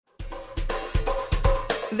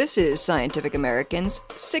This is Scientific American's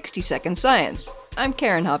 60-Second Science. I'm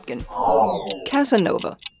Karen Hopkin.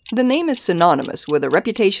 Casanova. The name is synonymous with a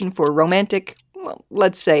reputation for romantic, well,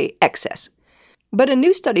 let's say, excess. But a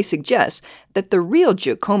new study suggests that the real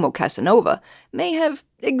Giacomo Casanova may have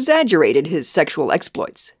exaggerated his sexual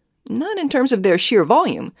exploits. Not in terms of their sheer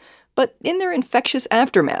volume, but in their infectious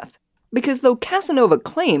aftermath. Because though Casanova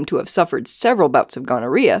claimed to have suffered several bouts of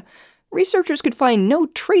gonorrhea, researchers could find no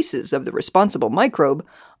traces of the responsible microbe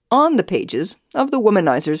on the pages of the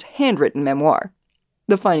womanizer's handwritten memoir.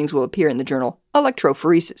 The findings will appear in the journal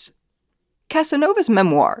Electrophoresis. Casanova's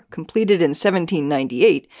memoir, completed in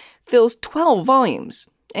 1798, fills 12 volumes,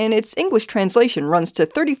 and its English translation runs to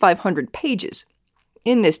 3,500 pages.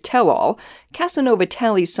 In this tell-all, Casanova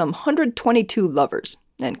tallies some 122 lovers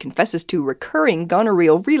and confesses to recurring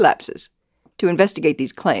gonorrheal relapses. To investigate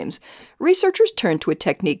these claims, researchers turned to a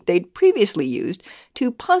technique they'd previously used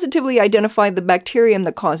to positively identify the bacterium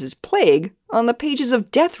that causes plague on the pages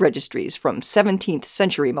of death registries from 17th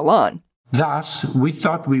century Milan. Thus, we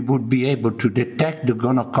thought we would be able to detect the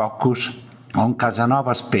gonococcus on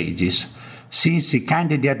Casanova's pages, since he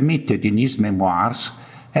candidly admitted in his memoirs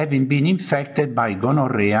having been infected by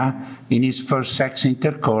gonorrhea in his first sex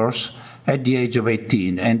intercourse at the age of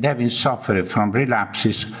 18 and having suffered from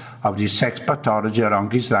relapses of this sex pathology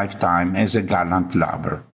along his lifetime as a gallant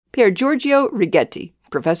lover. Pier Giorgio Righetti,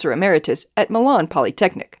 professor emeritus at Milan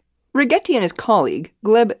Polytechnic. Righetti and his colleague,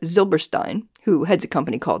 Gleb Zilberstein, who heads a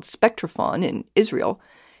company called Spectrophon in Israel,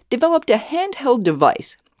 developed a handheld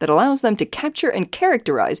device that allows them to capture and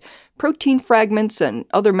characterize protein fragments and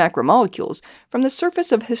other macromolecules from the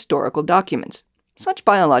surface of historical documents. Such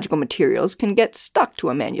biological materials can get stuck to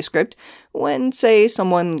a manuscript when, say,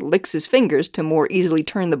 someone licks his fingers to more easily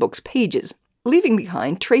turn the book's pages, leaving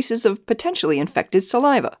behind traces of potentially infected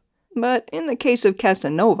saliva. But in the case of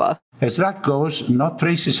Casanova, as luck goes, no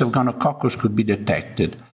traces of gonococcus could be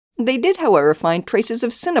detected. They did, however, find traces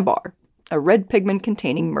of cinnabar, a red pigment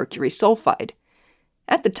containing mercury sulfide.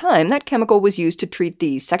 At the time, that chemical was used to treat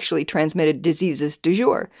the sexually transmitted diseases du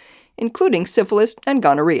jour, including syphilis and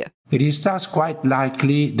gonorrhea. It is thus quite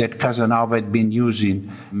likely that Casanova had been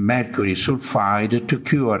using mercury sulfide to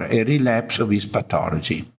cure a relapse of his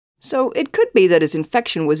pathology. So it could be that his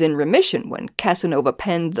infection was in remission when Casanova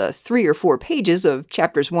penned the 3 or 4 pages of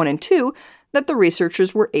chapters 1 and 2 that the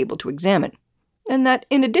researchers were able to examine. And that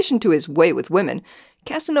in addition to his way with women,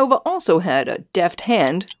 Casanova also had a deft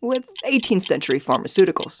hand with 18th century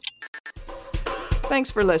pharmaceuticals. Thanks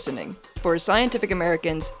for listening. For Scientific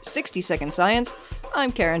American's 60-Second Science,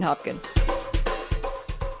 I'm Karen Hopkin.